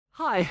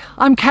Hi,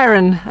 I'm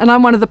Karen and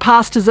I'm one of the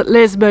pastors at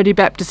Lesmurdie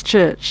Baptist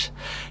Church.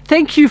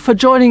 Thank you for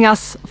joining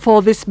us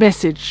for this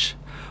message.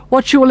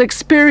 What you will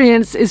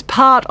experience is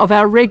part of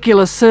our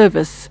regular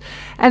service,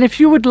 and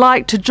if you would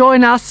like to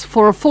join us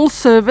for a full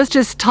service,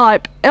 just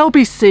type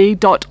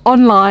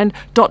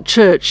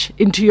lbc.online.church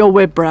into your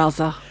web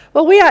browser.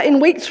 Well, we are in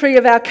week 3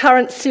 of our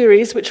current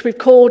series, which we've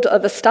called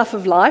The Stuff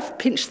of Life.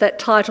 Pinched that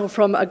title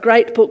from a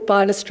great book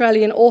by an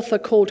Australian author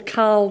called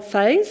Carl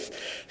Faze.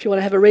 If you want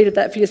to have a read of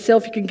that for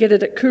yourself, you can get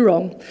it at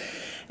Coorong.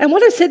 And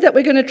what I said that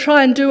we're going to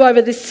try and do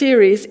over this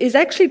series is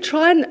actually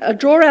try and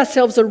draw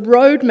ourselves a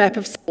roadmap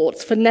of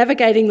sorts for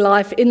navigating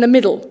life in the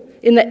middle,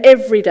 in the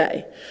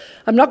everyday.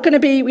 I'm not going to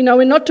be,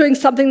 we're not doing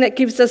something that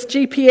gives us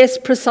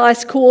GPS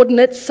precise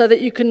coordinates so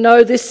that you can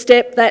know this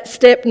step, that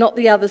step, not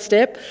the other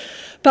step.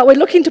 But we're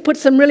looking to put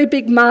some really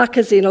big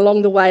markers in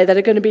along the way that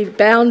are going to be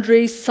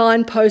boundaries,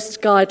 signposts,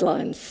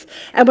 guidelines.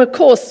 And of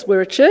course,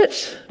 we're a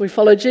church, we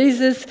follow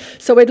Jesus,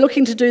 so we're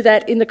looking to do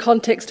that in the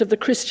context of the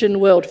Christian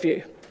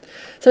worldview.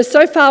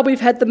 So far we've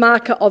had the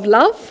marker of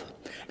love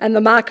and the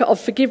marker of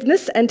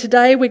forgiveness, and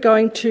today we're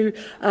going to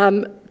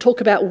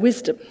talk about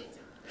wisdom.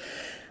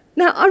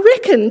 Now, I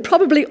reckon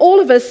probably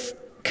all of us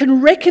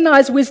can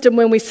recognise wisdom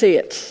when we see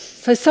it.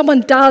 So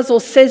someone does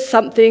or says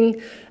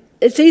something,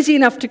 it's easy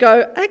enough to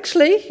go,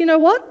 actually, you know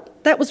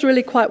what? That was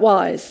really quite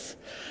wise.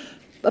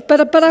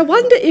 But I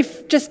wonder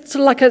if, just sort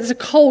of like as a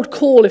cold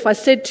call, if I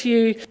said to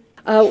you,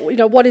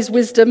 what is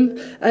wisdom?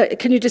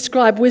 Can you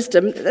describe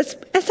wisdom?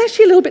 That's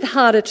actually a little bit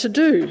harder to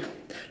do.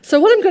 So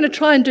what I'm going to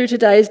try and do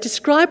today is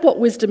describe what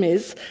wisdom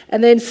is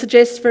and then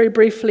suggest very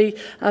briefly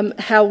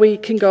how we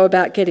can go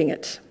about getting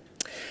it.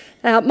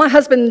 My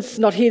husband's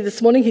not here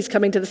this morning. He's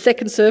coming to the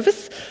second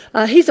service.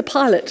 He's a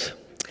pilot.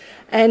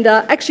 And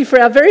actually, for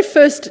our very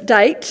first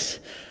date,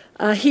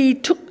 he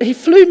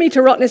flew me to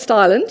Rottnest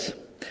Island.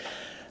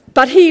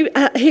 But he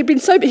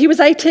was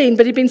 18,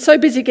 but he'd been so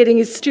busy getting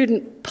his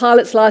student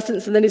pilot's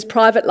licence and then his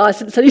private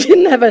licence that he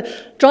didn't have a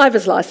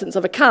driver's licence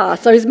of a car.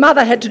 So his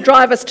mother had to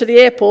drive us to the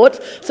airport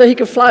so he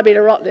could fly me to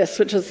Rottnest,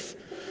 which was,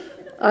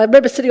 I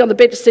remember sitting on the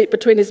bench seat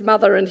between his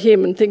mother and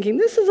him and thinking,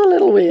 this is a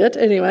little weird.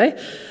 Anyway,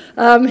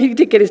 he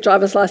did get his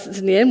driver's licence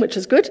in the end, which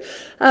is good.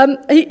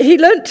 He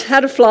learnt how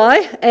to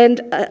fly, and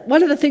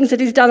one of the things that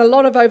he's done a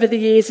lot of over the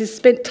years is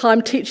spent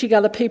time teaching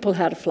other people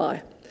how to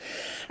fly.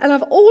 And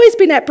I've always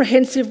been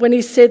apprehensive when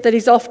he said that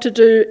he's off to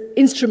do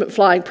instrument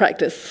flying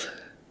practice.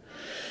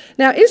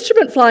 Now,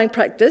 instrument flying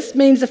practice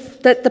means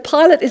that the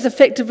pilot is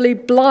effectively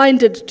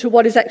blinded to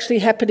what is actually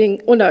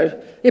happening, or no,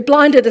 you're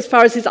blinded as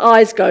far as his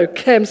eyes go,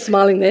 Cam's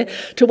smiling there,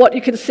 to what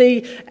you can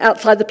see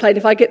outside the plane.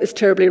 If I get this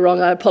terribly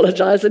wrong, I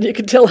apologise, and you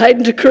can tell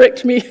Hayden to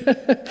correct me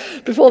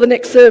before the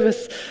next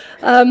service.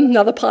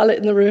 Another pilot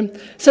in the room.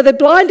 So they're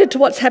blinded to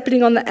what's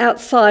happening on the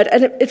outside,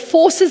 and it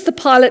forces the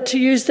pilot to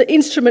use the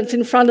instruments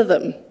in front of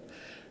them.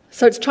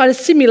 So it's trying to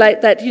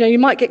simulate that, you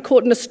might get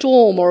caught in a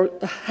storm or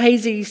a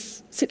hazy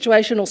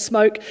situation or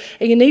smoke,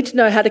 and you need to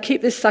know how to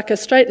keep this sucker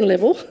straight and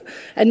level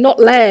and not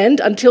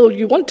land until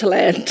you want to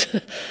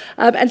land.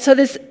 And so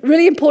there's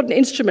really important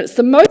instruments.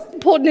 The most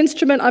important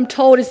instrument, I'm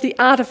told, is the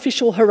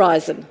artificial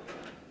horizon.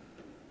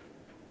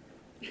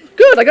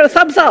 Good, I got a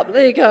thumbs up,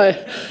 there you go.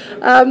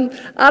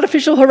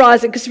 Artificial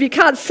horizon, because if you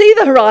can't see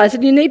the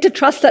horizon, you need to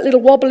trust that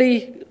little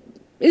wobbly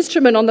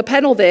instrument on the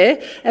panel there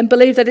and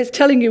believe that it's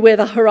telling you where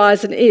the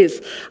horizon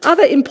is.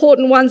 Other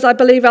important ones, I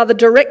believe, are the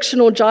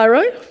directional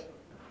gyro,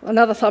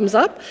 another thumbs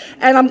up,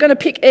 and I'm going to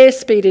pick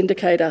airspeed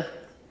indicator.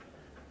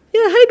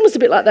 Yeah, Hayden was a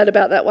bit like that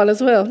about that one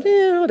as well.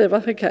 Yeah,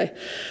 whatever, okay.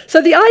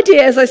 So the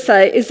idea, as I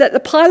say, is that the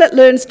pilot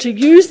learns to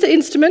use the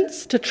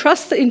instruments, to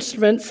trust the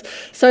instruments,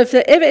 so if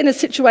they're ever in a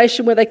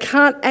situation where they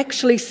can't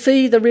actually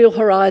see the real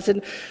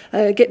horizon,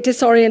 get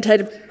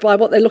disorientated by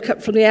what they look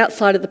at from the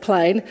outside of the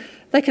plane,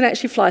 they can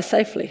actually fly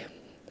safely.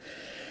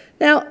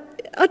 Now,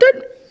 I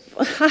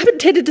haven't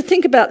tended to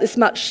think about this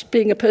much,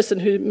 being a person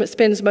who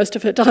spends most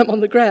of her time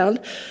on the ground,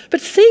 but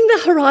seeing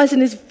the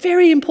horizon is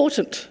very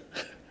important.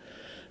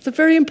 It's a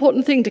very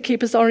important thing to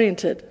keep us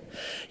oriented.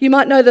 You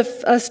might know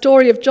the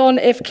story of John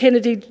F.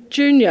 Kennedy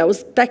Jr. It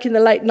was back in the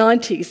late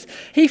 90s.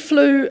 He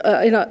flew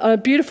on a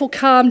beautiful,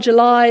 calm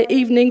July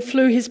evening,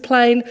 flew his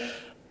plane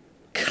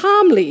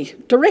calmly,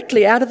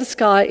 directly out of the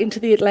sky into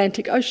the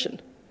Atlantic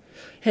Ocean.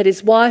 He had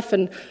his wife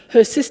and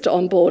her sister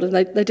on board, and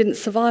they didn't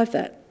survive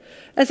that.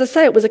 As I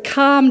say, it was a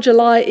calm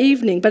July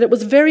evening, but it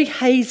was very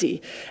hazy,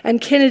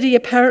 and Kennedy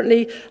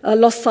apparently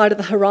lost sight of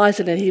the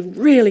horizon, and he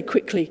really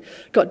quickly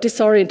got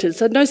disoriented.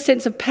 So no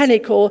sense of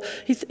panic, or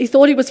he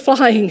thought he was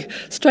flying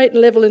straight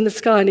and level in the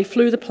sky, and he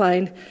flew the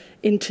plane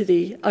into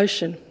the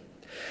ocean.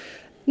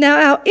 Now,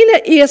 our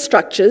inner ear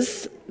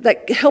structures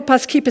that help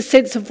us keep a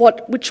sense of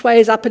which way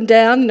is up and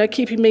down,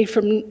 keeping me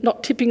from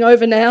not tipping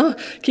over now,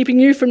 keeping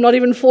you from not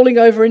even falling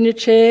over in your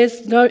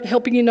chairs,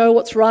 helping you know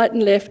what's right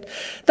and left.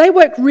 They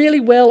work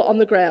really well on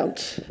the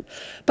ground,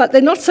 but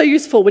they're not so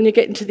useful when you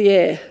get into the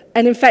air.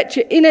 And in fact,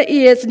 your inner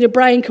ears and your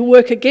brain can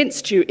work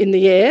against you in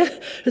the air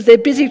because they're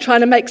busy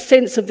trying to make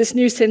sense of this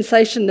new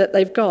sensation that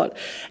they've got.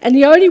 And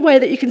the only way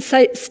that you can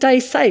stay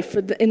safe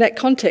in that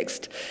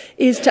context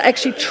is to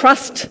actually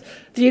trust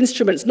the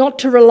instruments, not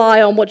to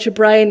rely on what your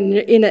brain and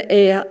your inner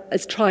ear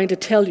is trying to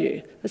tell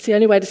you. That's the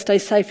only way to stay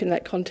safe in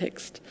that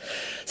context.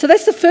 So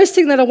that's the first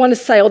thing that I want to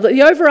say, or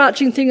the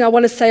overarching thing I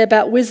want to say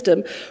about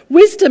wisdom.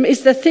 Wisdom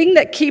is the thing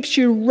that keeps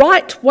you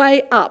right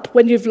way up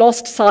when you've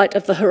lost sight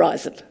of the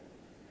horizon.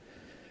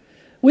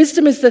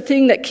 Wisdom is the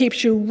thing that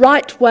keeps you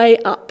right way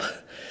up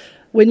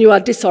when you are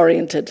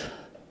disoriented,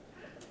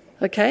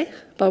 okay,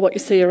 by what you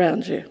see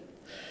around you.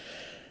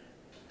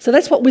 So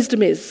that's what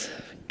wisdom is.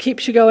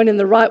 Keeps you going in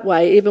the right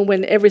way even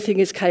when everything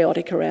is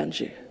chaotic around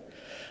you.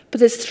 But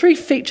there's 3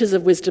 features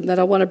of wisdom that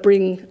I want to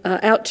bring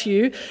out to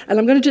you, and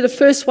I'm going to do the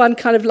first one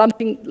kind of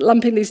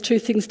lumping these 2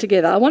 things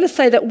together. I want to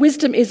say that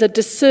wisdom is a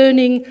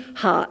discerning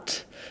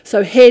heart,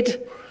 so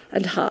head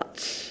and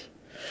heart.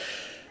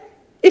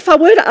 If I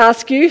were to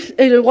ask you,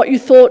 what you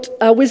thought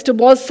wisdom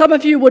was, some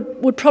of you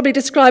would probably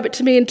describe it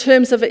to me in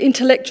terms of an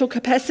intellectual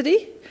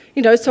capacity.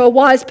 So a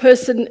wise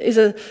person is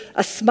a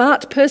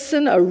smart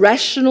person, a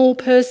rational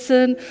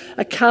person,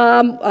 a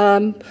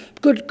calm,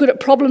 good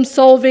at problem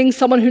solving,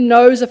 someone who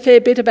knows a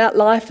fair bit about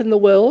life and the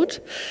world.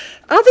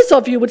 Others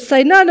of you would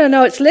say,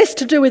 no, it's less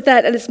to do with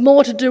that and it's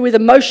more to do with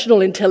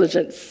emotional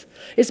intelligence.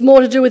 It's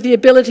more to do with the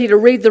ability to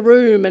read the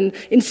room and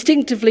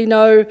instinctively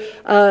know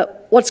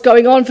what's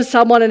going on for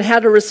someone and how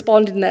to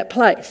respond in that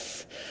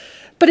place.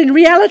 But in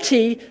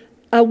reality,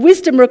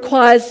 wisdom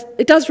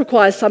does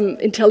require some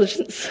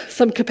intelligence,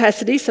 some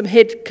capacity, some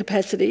head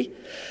capacity,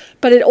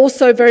 but it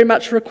also very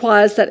much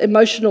requires that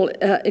emotional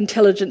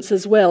intelligence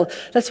as well.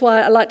 That's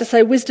why I like to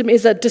say wisdom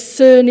is a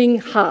discerning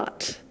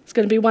heart. It's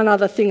going to be one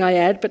other thing I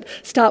add, but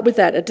start with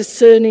that, a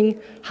discerning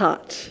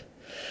heart.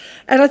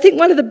 And I think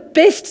one of the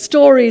best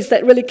stories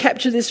that really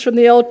capture this from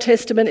the Old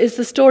Testament is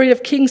the story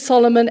of King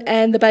Solomon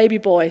and the baby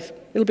boy.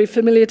 It'll be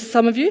familiar to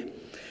some of you.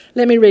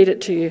 Let me read it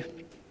to you.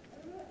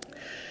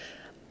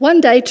 One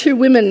day,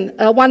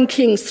 1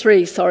 Kings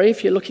 3,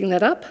 if you're looking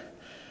that up.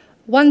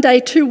 One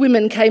day, 2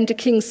 women came to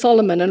King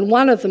Solomon, and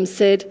one of them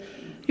said,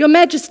 "Your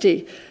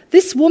Majesty,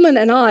 this woman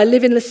and I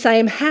live in the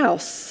same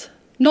house.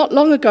 Not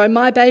long ago,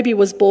 my baby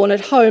was born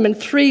at home, and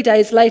 3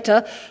 days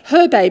later,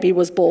 her baby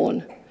was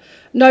born.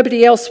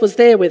 Nobody else was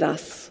there with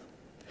us.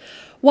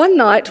 One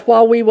night,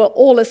 while we were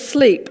all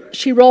asleep,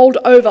 she rolled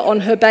over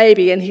on her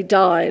baby and he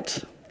died.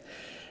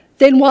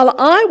 Then while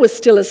I was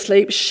still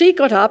asleep, she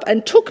got up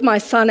and took my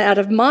son out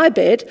of my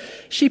bed.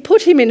 She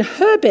put him in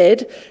her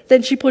bed,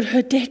 then she put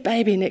her dead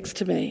baby next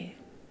to me.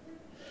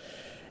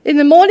 In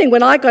the morning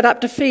when I got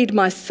up to feed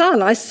my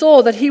son, I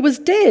saw that he was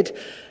dead.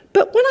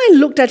 But when I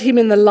looked at him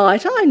in the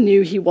light, I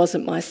knew he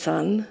wasn't my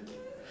son."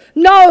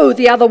 "No,"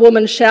 the other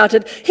woman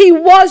shouted, "he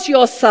was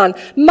your son.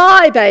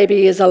 My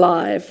baby is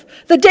alive."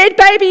 "The dead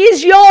baby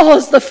is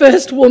yours," the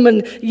first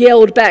woman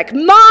yelled back.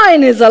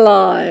 "Mine is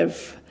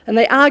alive." And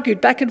they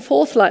argued back and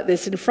forth like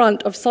this in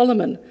front of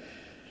Solomon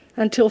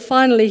until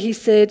finally he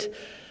said,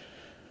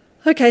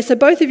 "Okay, so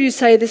both of you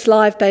say this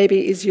live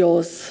baby is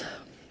yours.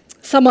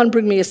 Someone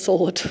bring me a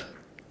sword."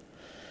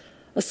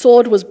 A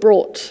sword was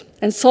brought,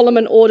 and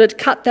Solomon ordered,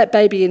 "Cut that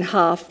baby in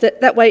half.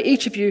 That way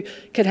each of you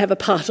can have a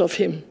part of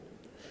him."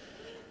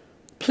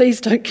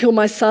 "Please don't kill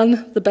my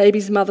son," the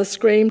baby's mother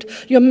screamed.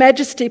 "Your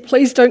Majesty,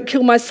 please don't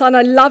kill my son.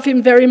 I love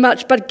him very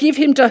much, but give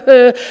him to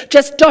her.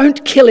 Just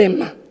don't kill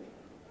him."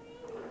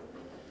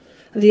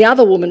 The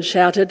other woman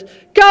shouted,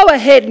 "Go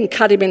ahead and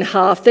cut him in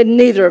half, then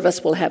neither of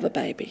us will have a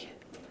baby."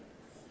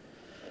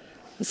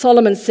 And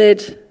Solomon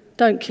said,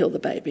 "Don't kill the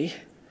baby."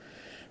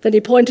 Then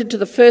he pointed to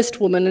the first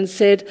woman and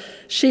said,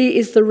 "She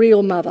is the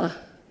real mother.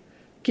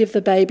 Give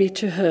the baby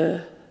to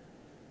her."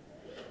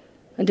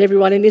 And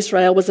everyone in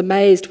Israel was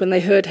amazed when they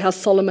heard how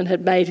Solomon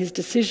had made his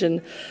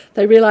decision.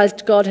 They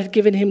realised God had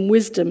given him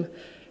wisdom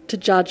to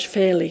judge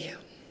fairly.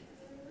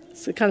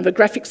 It's a kind of a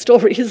graphic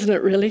story, isn't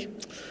it, really?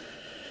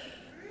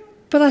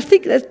 But I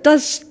think that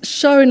does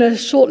show in a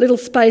short little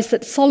space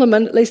that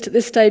Solomon, at least at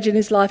this stage in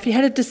his life, he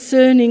had a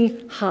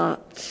discerning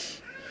heart.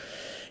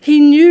 He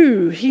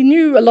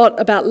knew a lot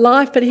about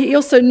life, but he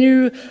also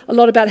knew a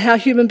lot about how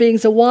human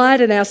beings are wired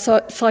and our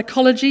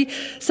psychology.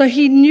 So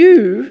he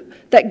knew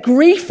that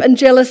grief and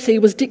jealousy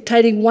was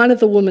dictating one of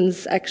the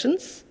woman's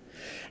actions,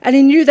 and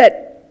he knew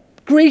that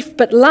grief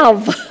but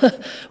love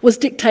was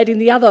dictating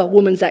the other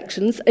woman's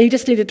actions, and he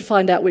just needed to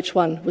find out which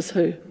one was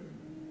who.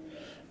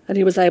 And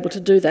he was able to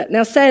do that.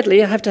 Now,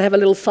 sadly, I have to have a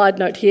little side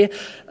note here.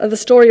 The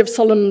story of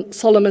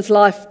Solomon's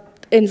life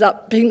ends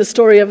up being the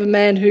story of a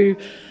man who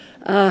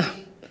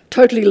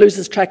totally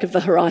loses track of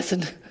the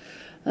horizon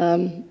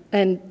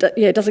and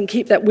doesn't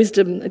keep that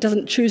wisdom. It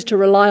doesn't choose to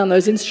rely on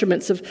those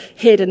instruments of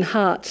head and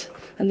heart,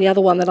 and the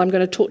other one that I'm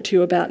going to talk to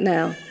you about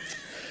now.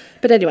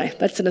 But anyway,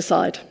 that's an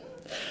aside.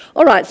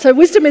 All right, so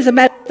wisdom is a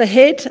matter of the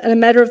head and a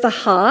matter of the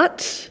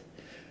heart.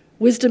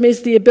 Wisdom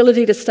is the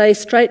ability to stay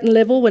straight and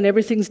level when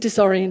everything's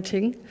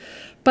disorienting.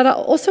 But I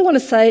also want to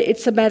say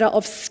it's a matter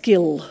of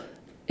skill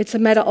It's a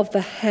matter of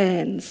the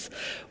hands.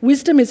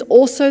 Wisdom is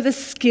also the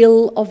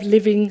skill of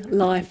living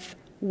life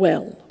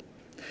well.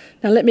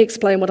 Now let me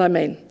explain what I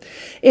mean.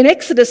 In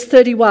Exodus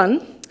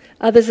 31,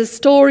 there's a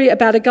story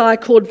about a guy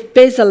called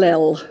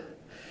Bezalel,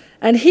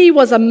 and he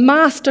was a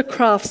master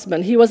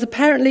craftsman. He was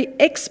apparently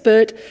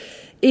expert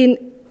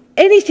in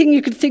anything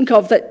you could think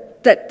of that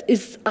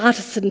is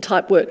artisan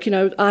type work. You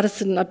know,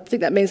 artisan, I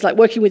think that means like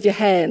working with your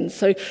hands.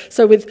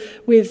 So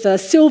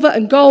with silver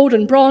and gold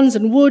and bronze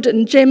and wood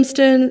and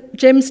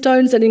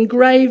gemstones and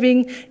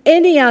engraving,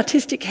 any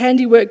artistic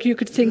handiwork you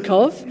could think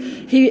of,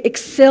 he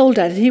excelled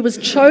at it. He was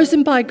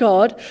chosen by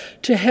God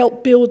to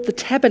help build the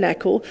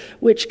tabernacle,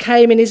 which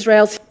came in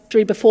Israel's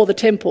history before the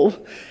temple,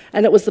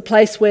 and it was the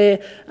place where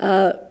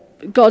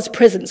God's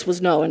presence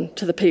was known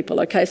to the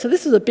people. Okay, so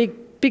this is a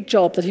big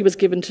job that he was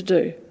given to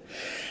do.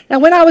 Now,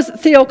 when I was at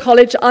Theo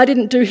College, I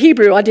didn't do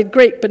Hebrew. I did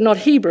Greek, but not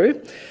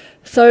Hebrew.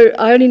 So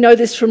I only know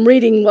this from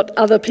reading what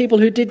other people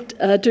who did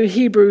do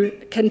Hebrew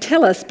can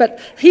tell us.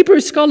 But Hebrew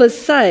scholars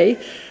say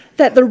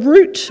that the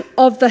root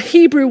of the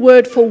Hebrew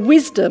word for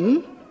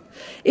wisdom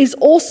is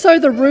also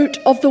the root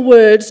of the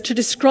words to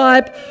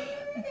describe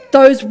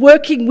those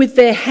working with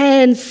their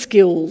hand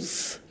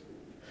skills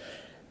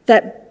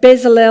that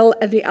Bezalel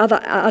and the other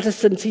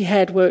artisans he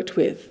had worked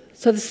with.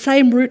 So the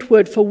same root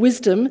word for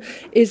wisdom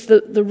is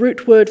the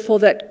root word for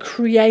that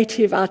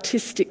creative,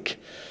 artistic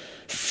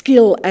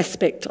skill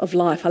aspect of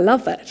life. I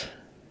love that.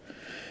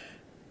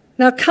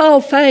 Now, Carl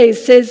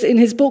Fays says in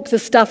his book, The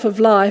Stuff of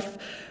Life,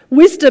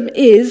 wisdom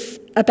is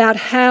about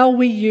how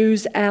we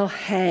use our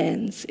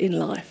hands in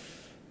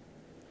life.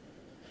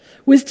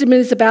 Wisdom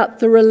is about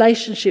the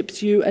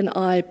relationships you and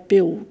I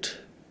build.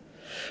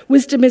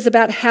 Wisdom is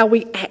about how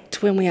we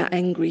act when we are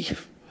angry,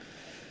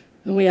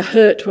 when we are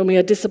hurt, when we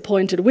are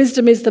disappointed.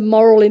 Wisdom is the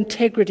moral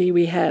integrity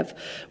we have,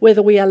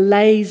 whether we are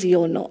lazy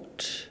or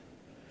not.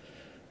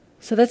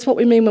 So that's what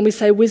we mean when we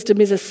say wisdom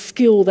is a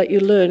skill that you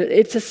learn.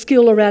 It's a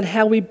skill around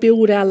how we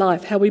build our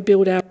life, how we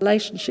build our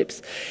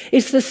relationships.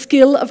 It's the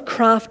skill of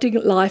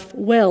crafting life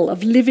well,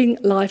 of living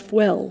life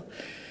well.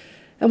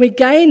 And we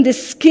gain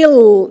this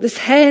skill, this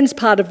hands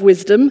part of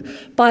wisdom,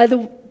 by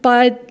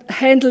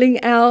handling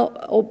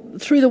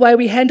through the way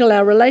we handle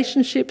our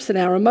relationships and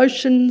our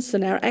emotions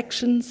and our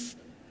actions.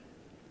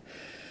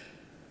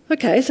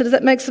 Okay, so does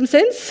that make some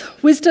sense?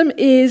 Wisdom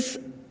is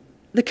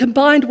the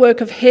combined work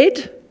of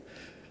head.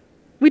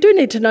 We do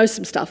need to know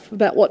some stuff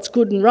about what's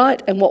good and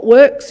right and what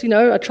works. You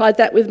know, I tried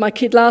that with my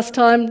kid last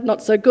time,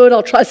 not so good.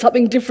 I'll try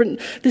something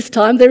different this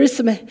time. There is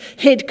some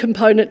head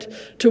component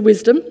to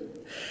wisdom.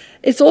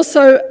 It's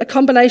also a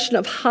combination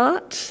of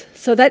heart.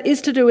 So that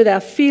is to do with our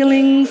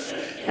feelings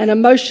and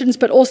emotions,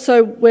 but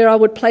also where I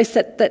would place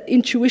that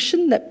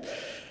intuition that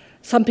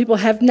some people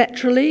have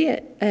naturally,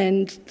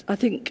 and I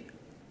think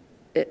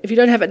if you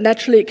don't have it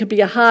naturally, it can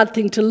be a hard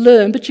thing to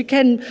learn, but you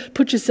can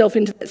put yourself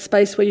into that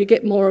space where you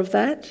get more of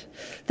that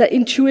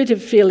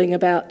intuitive feeling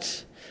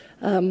about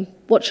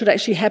what should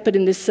actually happen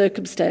in this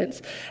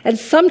circumstance. And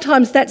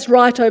sometimes that's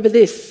right over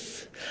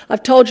this.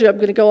 I've told you I'm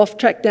going to go off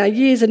track now.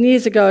 Years and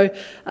years ago,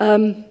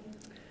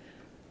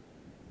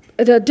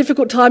 at a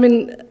difficult time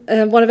in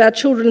one of our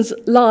children's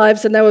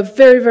lives, and they were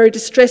very, very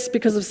distressed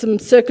because of some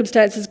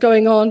circumstances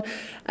going on,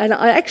 and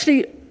I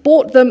actually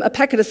bought them a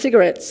packet of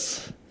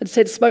cigarettes and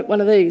said, smoke one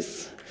of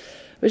these,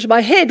 which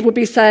my head would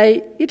be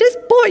saying, you just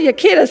bought your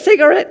kid a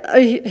cigarette.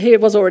 He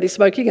was already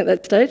smoking at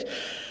that stage.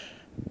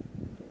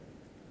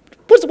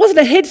 It wasn't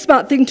a head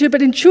smart thing to,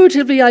 but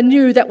intuitively I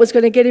knew that was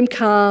going to get him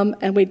calm,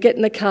 and we'd get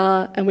in the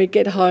car and we'd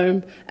get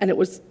home, and that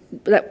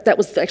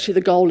was actually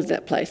the goal in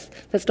that place.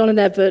 That's not an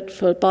advert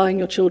for buying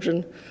your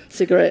children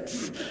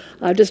cigarettes.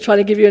 I'm just trying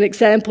to give you an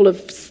example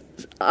of,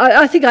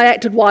 I think I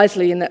acted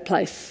wisely in that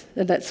place,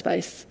 in that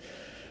space.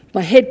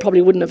 My head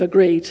probably wouldn't have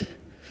agreed,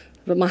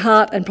 but my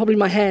heart and probably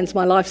my hands,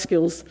 my life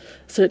skills,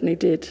 certainly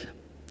did.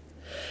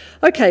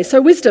 Okay, so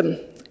wisdom.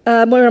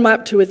 Where am I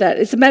up to with that?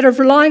 It's a matter of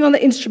relying on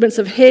the instruments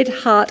of head,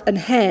 heart and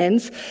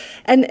hands.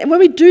 And when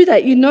we do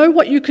that, you know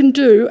what you can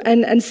do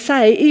and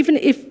say, even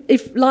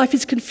if life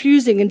is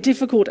confusing and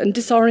difficult and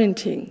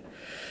disorienting.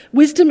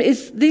 Wisdom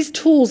is these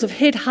tools of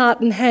head, heart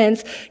and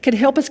hands can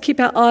help us keep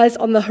our eyes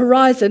on the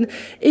horizon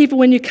even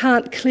when you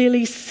can't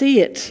clearly see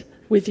it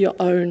with your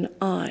own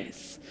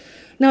eyes.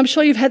 Now, I'm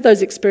sure you've had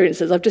those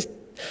experiences. I've just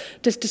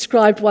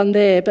described one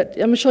there, but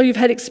I'm sure you've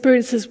had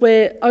experiences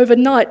where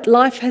overnight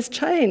life has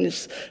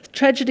changed.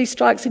 Tragedy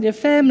strikes in your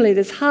family,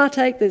 there's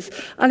heartache, there's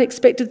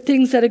unexpected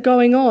things that are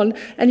going on,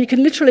 and you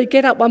can literally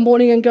get up one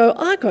morning and go,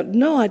 I got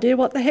no idea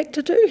what the heck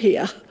to do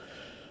here.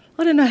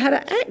 I don't know how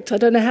to act, I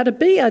don't know how to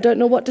be, I don't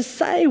know what to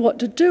say, what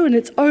to do, and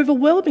it's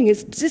overwhelming,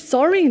 it's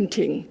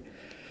disorienting.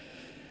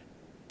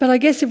 But I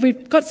guess if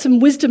we've got some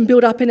wisdom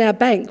built up in our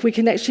bank, we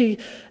can actually,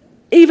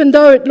 even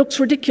though it looks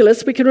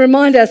ridiculous, we can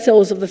remind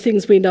ourselves of the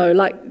things we know,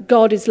 like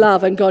God is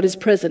love and God is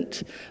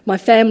present. My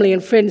family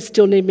and friends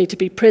still need me to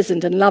be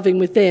present and loving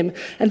with them.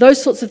 And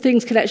those sorts of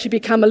things can actually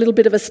become a little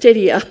bit of a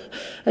steadier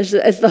as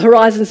the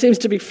horizon seems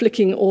to be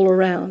flicking all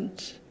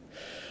around.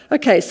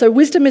 Okay, so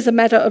wisdom is a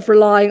matter of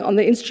relying on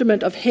the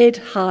instrument of head,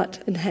 heart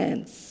and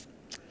hands.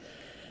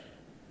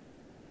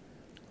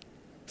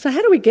 So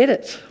how do we get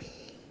it?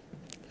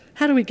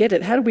 How do we get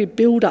it? How do we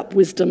build up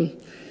wisdom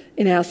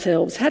in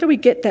ourselves? How do we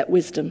get that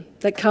wisdom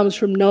that comes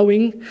from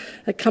knowing,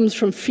 that comes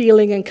from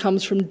feeling and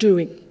comes from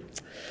doing?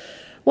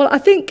 Well, I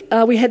think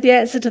we had the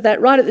answer to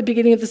that right at the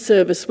beginning of the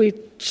service. We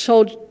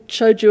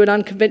showed you an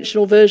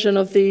unconventional version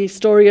of the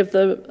story of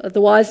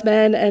the wise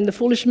man and the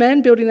foolish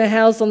man building their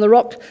house on the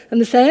rock and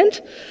the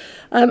sand.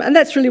 And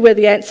that's really where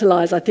the answer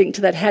lies, I think,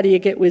 to that how do you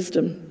get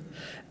wisdom.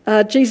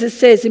 Jesus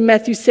says in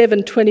Matthew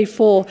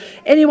 7:24,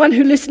 anyone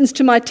who listens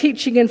to my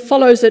teaching and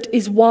follows it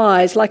is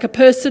wise, like a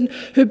person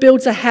who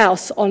builds a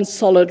house on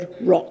solid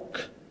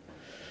rock.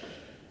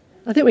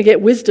 I think we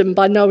get wisdom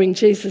by knowing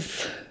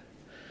Jesus.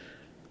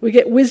 We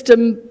get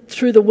wisdom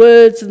through the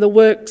words and the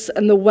works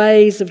and the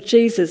ways of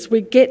Jesus.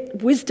 We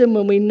get wisdom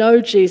when we know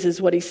Jesus,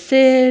 what he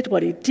said,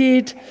 what he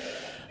did,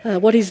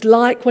 what he's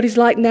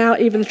like now,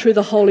 even through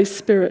the Holy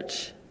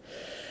Spirit.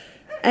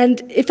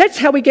 And if that's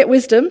how we get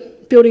wisdom,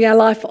 building our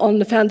life on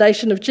the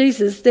foundation of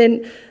Jesus,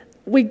 then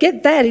we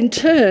get that in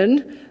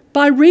turn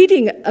by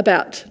reading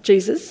about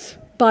Jesus,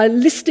 by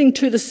listening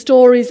to the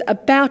stories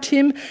about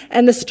him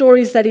and the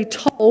stories that he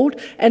told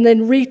and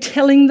then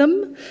retelling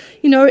them.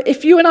 You know,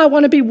 if you and I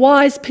want to be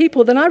wise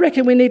people, then I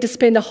reckon we need to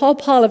spend a whole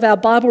pile of our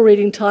Bible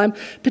reading time,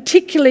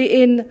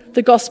 particularly in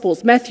the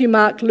Gospels, Matthew,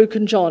 Mark, Luke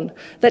and John,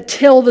 that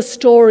tell the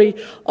story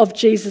of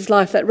Jesus'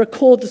 life, that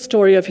record the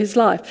story of his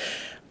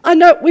life. I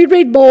know we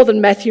read more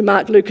than Matthew,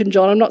 Mark, Luke and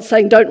John. I'm not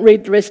saying don't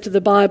read the rest of the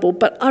Bible,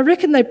 but I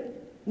reckon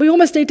we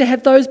almost need to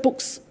have those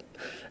books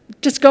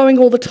just going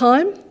all the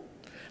time.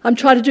 I'm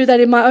trying to do that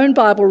in my own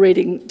Bible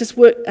reading,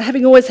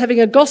 always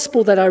having a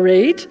gospel that I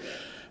read,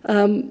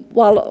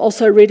 while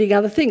also reading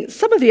other things.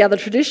 Some of the other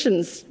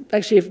traditions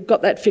actually have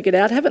got that figured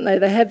out, haven't they?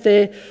 They have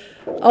their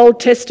Old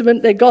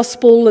Testament, their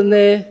gospel and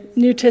their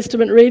New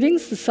Testament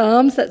readings, the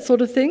Psalms, that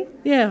sort of thing.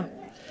 Yeah.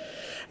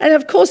 And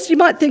of course you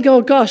might think,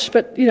 oh gosh,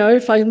 but you know,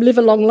 if I live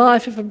a long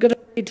life, if I'm going to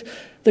read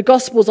the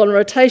Gospels on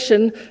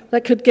rotation,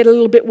 that could get a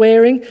little bit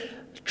wearing.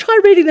 Try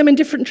reading them in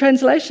different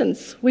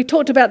translations. We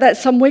talked about that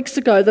some weeks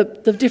ago,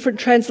 the different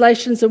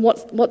translations and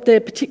what they're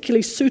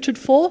particularly suited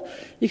for.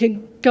 You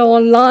can go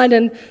online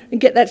and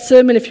get that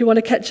sermon if you want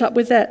to catch up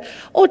with that.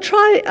 Or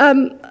try,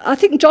 I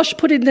think Josh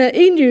put in the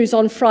e-news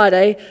on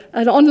Friday,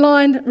 an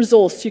online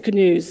resource you can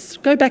use.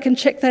 Go back and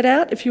check that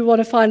out if you want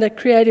to find a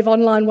creative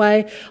online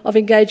way of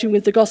engaging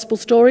with the gospel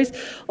stories.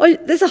 Or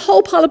there's a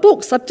whole pile of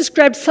books. I've just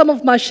grabbed some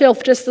off my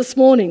shelf just this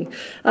morning.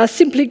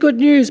 Simply Good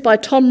News by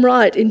Tom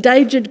Wright,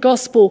 Endangered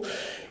Gospel.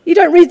 You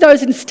don't read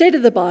those instead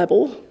of the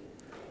Bible,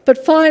 but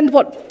find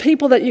what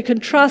people that you can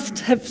trust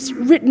have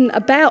written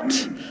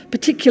about,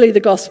 particularly the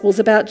Gospels,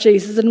 about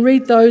Jesus, and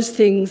read those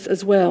things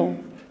as well.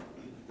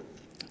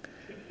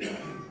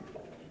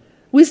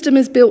 Wisdom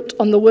is built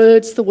on the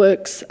words, the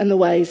works, and the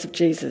ways of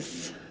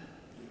Jesus.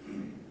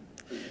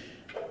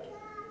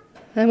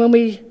 And when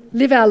we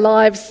live our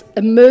lives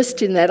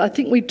immersed in that, I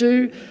think we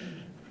do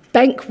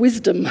bank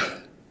wisdom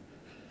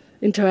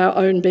into our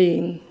own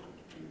being.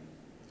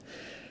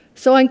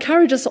 So I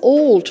encourage us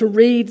all to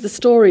read the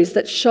stories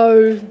that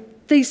show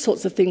these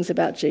sorts of things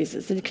about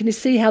Jesus. And can you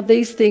see how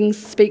these things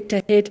speak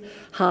to head,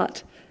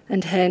 heart,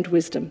 and hand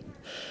wisdom?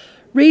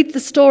 Read the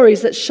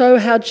stories that show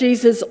how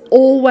Jesus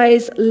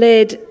always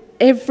led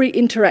every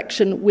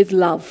interaction with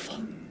love.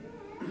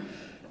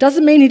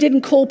 Doesn't mean he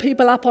didn't call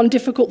people up on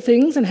difficult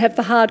things and have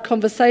the hard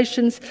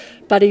conversations,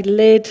 but he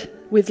led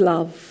with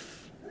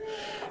love.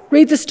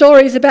 Read the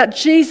stories about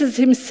Jesus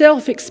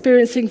himself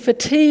experiencing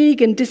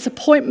fatigue and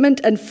disappointment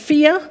and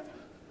fear,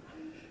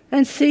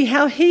 and see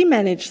how he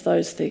managed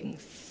those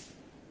things.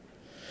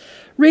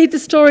 Read the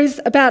stories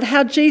about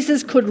how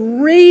Jesus could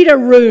read a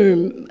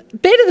room.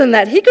 Better than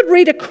that, he could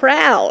read a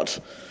crowd.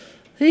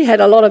 He had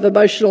a lot of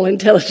emotional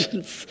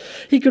intelligence.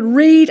 He could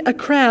read a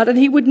crowd and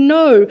he would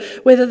know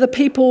whether the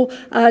people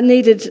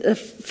needed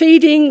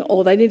feeding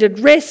or they needed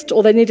rest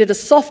or they needed a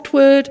soft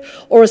word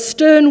or a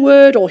stern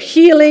word or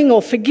healing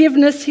or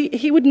forgiveness.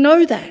 He would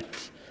know that.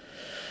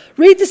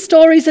 Read the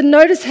stories and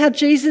notice how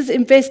Jesus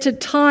invested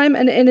time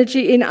and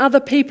energy in other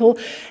people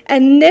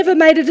and never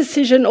made a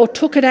decision or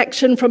took an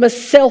action from a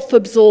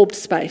self-absorbed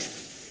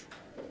space.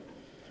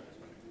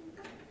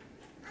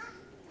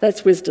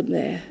 That's wisdom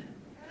there.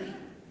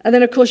 And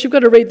then, of course, you've got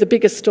to read the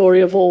biggest story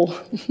of all.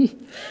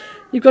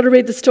 You've got to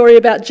read the story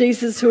about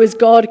Jesus, who is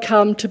God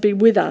come to be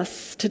with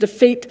us, to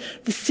defeat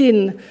the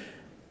sin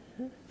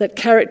that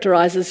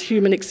characterises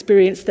human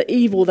experience, the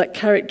evil that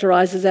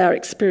characterises our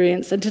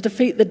experience, and to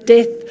defeat the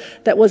death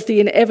that was the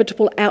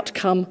inevitable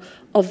outcome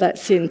of that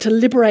sin, to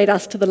liberate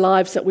us to the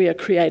lives that we are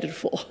created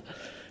for.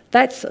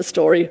 That's a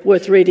story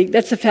worth reading.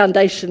 That's a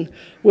foundation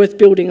worth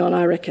building on,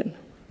 I reckon.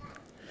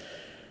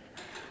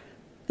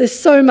 There's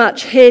so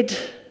much head,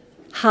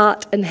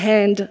 heart and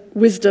hand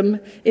wisdom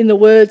in the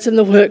words and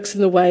the works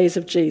and the ways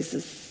of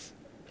Jesus.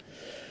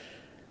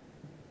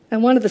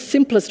 And one of the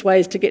simplest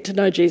ways to get to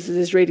know Jesus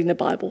is reading the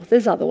Bible.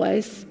 There's other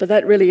ways, but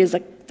that really is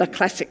the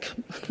classic.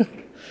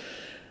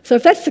 So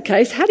if that's the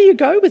case, how do you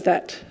go with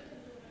that?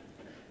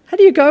 How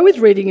do you go with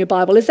reading your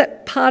Bible? Is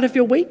that part of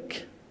your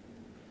week?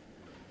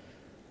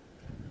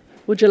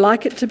 Would you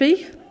like it to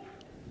be?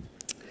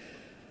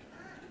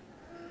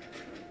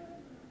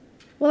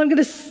 Well, I'm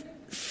going to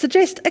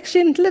suggest,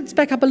 actually, and let's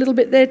back up a little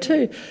bit there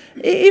too.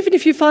 Even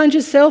if you find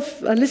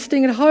yourself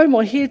listening at home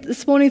or here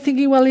this morning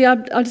thinking, well, yeah,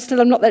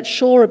 I'm not that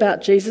sure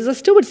about Jesus, I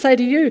still would say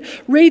to you,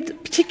 read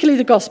particularly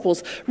the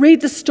Gospels,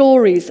 read the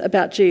stories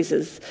about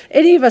Jesus.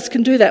 Any of us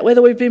can do that,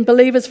 whether we've been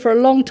believers for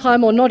a long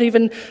time or not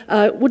even,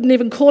 wouldn't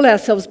even call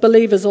ourselves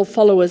believers or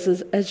followers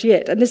as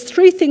yet. And there's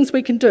 3 things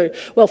we can do.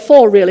 Well,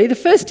 4 really. The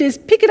first is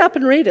pick it up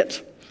and read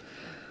it.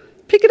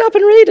 Pick it up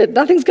and read it.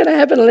 Nothing's going to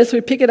happen unless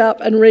we pick it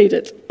up and read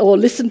it, or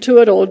listen to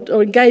it,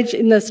 or engage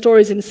in the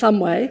stories in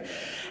some way.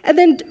 And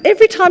then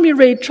every time you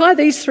read, try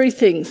these 3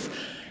 things.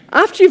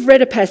 After you've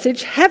read a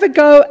passage, have a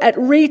go at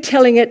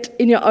retelling it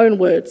in your own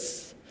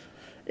words.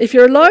 If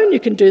you're alone, you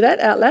can do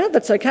that out loud.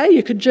 That's okay.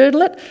 You can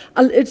journal it.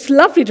 It's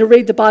lovely to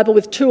read the Bible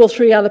with 2 or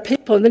 3 other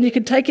people, and then you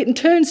can take it in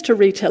turns to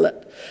retell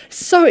it. It's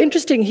so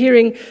interesting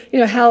hearing,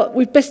 how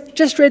we've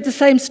just read the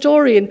same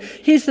story, and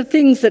here's the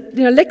things that,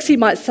 Lexi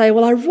might say,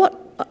 well,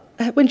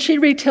 when she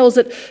retells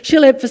it,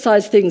 she'll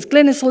emphasise things.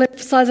 Glennis will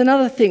emphasise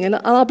another thing, and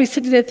I'll be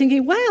sitting there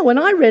thinking, wow, when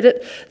I read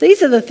it,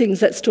 these are the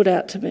things that stood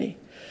out to me.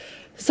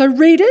 So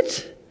read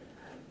it,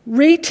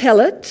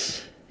 retell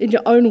it in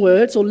your own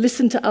words, or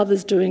listen to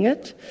others doing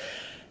it.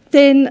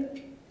 Then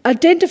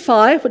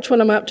identify, which one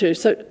am I up to?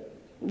 So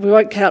we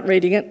won't count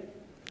reading it.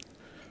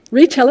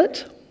 Retell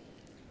it.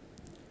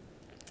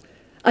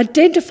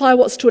 Identify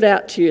what stood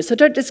out to you. So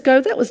don't just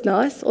go, that was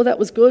nice, or that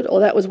was good,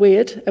 or that was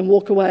weird, and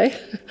walk away.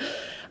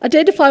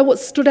 Identify what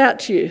stood out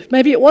to you.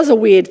 Maybe it was a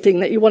weird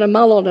thing that you want to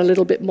mull on a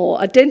little bit more.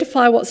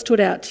 Identify what stood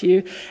out to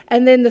you.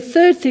 And then the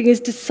third thing is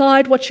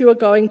decide what you are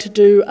going to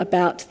do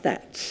about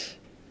that.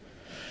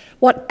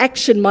 What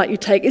action might you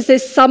take? Is there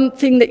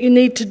something that you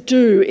need to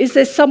do? Is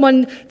there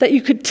someone that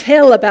you could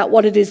tell about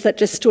what it is that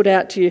just stood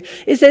out to you?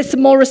 Is there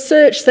some more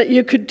research that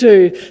you could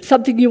do?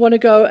 Something you want to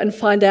go and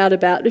find out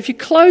about? If you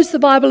close the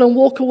Bible and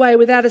walk away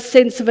without a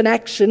sense of an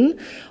action,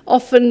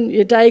 often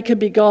your day can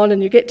be gone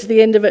and you get to the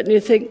end of it and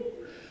you think,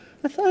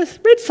 I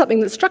read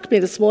something that struck me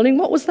this morning.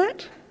 What was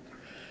that?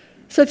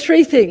 So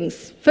 3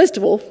 things. First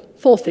of all,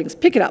 4 things.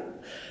 Pick it up.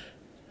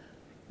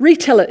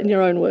 Retell it in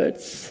your own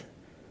words.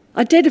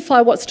 Identify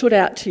what stood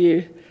out to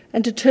you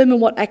and determine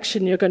what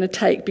action you're going to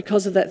take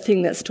because of that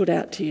thing that stood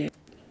out to you.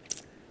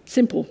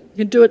 Simple.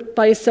 You can do it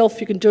by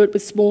yourself. You can do it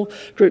with small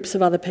groups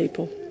of other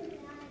people.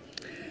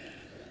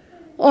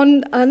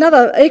 On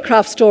another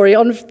aircraft story,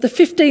 on the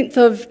 15th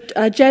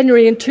of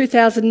January in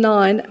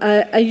 2009,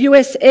 a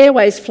US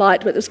Airways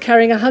flight that was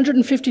carrying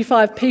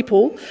 155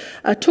 people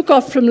took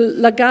off from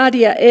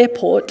LaGuardia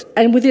Airport,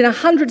 and within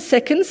 100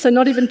 seconds, so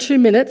not even 2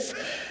 minutes,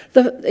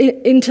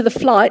 into the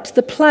flight,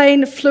 the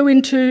plane flew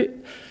into,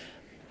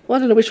 well, I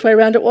don't know which way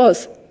around it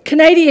was.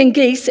 Canadian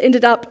geese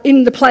ended up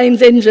in the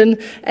plane's engine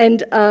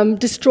and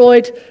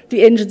destroyed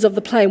the engines of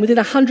the plane within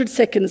 100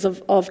 seconds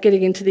of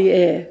getting into the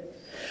air.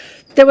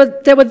 There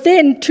were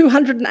then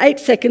 208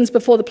 seconds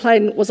before the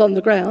plane was on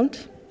the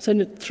ground, so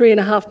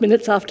 3.5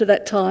 minutes after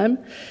that time.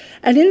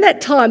 And in that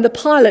time, the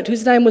pilot,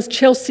 whose name was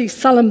Chelsea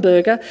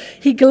Sullenberger,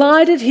 he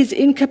glided his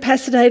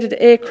incapacitated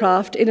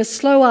aircraft in a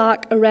slow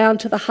arc around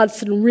to the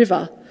Hudson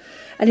River.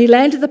 And he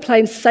landed the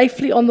plane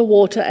safely on the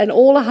water, and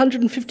all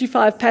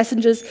 155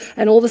 passengers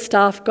and all the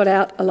staff got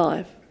out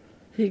alive.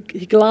 He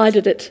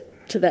glided it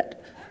to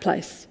that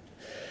place.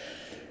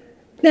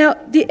 Now,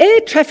 the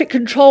air traffic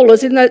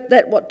controllers in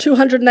that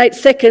 208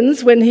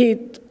 seconds when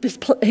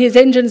his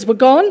engines were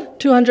gone,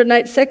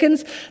 208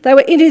 seconds, they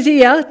were in his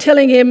ear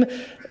telling him,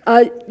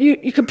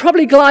 you could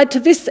probably glide to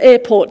this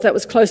airport that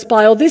was close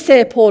by, or this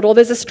airport, or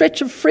there's a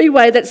stretch of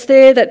freeway that's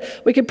there that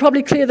we could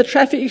probably clear the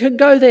traffic, you can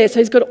go there. So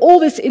he's got all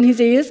this in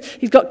his ears,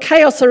 he's got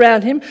chaos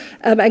around him,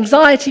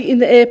 anxiety in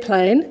the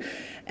airplane,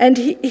 and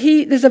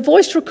there's a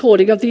voice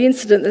recording of the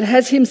incident that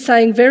has him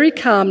saying very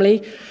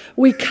calmly,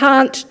 "We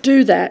can't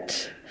do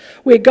that.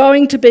 We're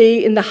going to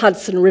be in the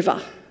Hudson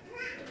River."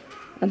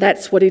 And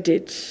that's what he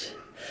did.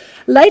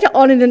 Later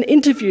on in an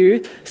interview,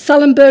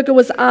 Sullenberger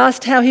was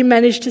asked how he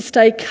managed to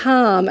stay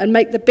calm and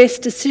make the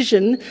best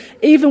decision,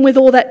 even with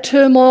all that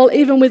turmoil,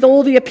 even with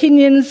all the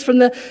opinions from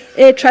the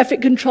air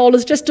traffic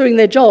controllers just doing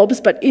their jobs,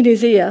 but in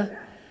his ear.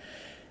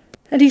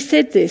 And he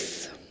said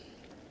this.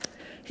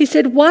 He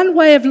said, one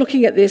way of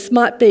looking at this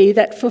might be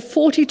that for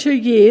 42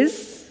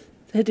 years,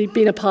 had he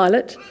been a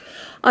pilot,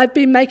 I've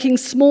been making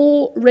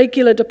small,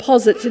 regular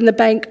deposits in the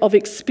bank of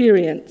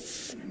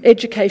experience,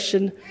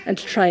 education and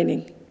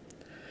training.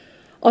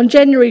 On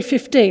January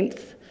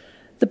 15th,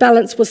 the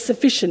balance was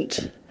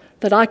sufficient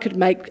that I could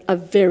make a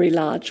very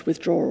large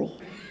withdrawal.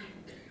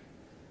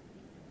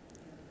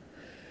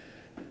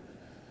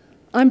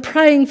 I'm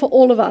praying for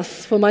all of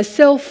us, for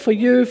myself, for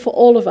you, for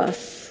all of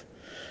us,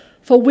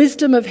 for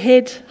wisdom of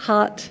head,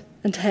 heart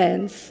and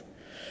hands,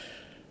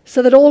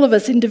 so that all of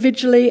us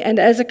individually and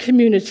as a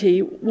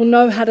community will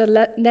know how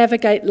to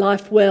navigate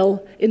life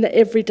well in the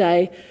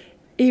everyday,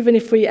 even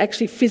if we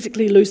actually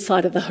physically lose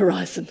sight of the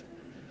horizon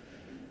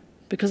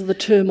because of the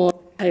turmoil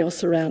and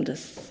chaos around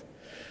us.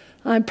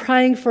 I'm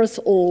praying for us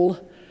all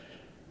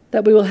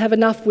that we will have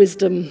enough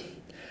wisdom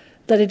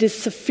that it is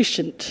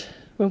sufficient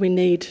when we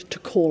need to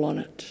call on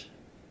it.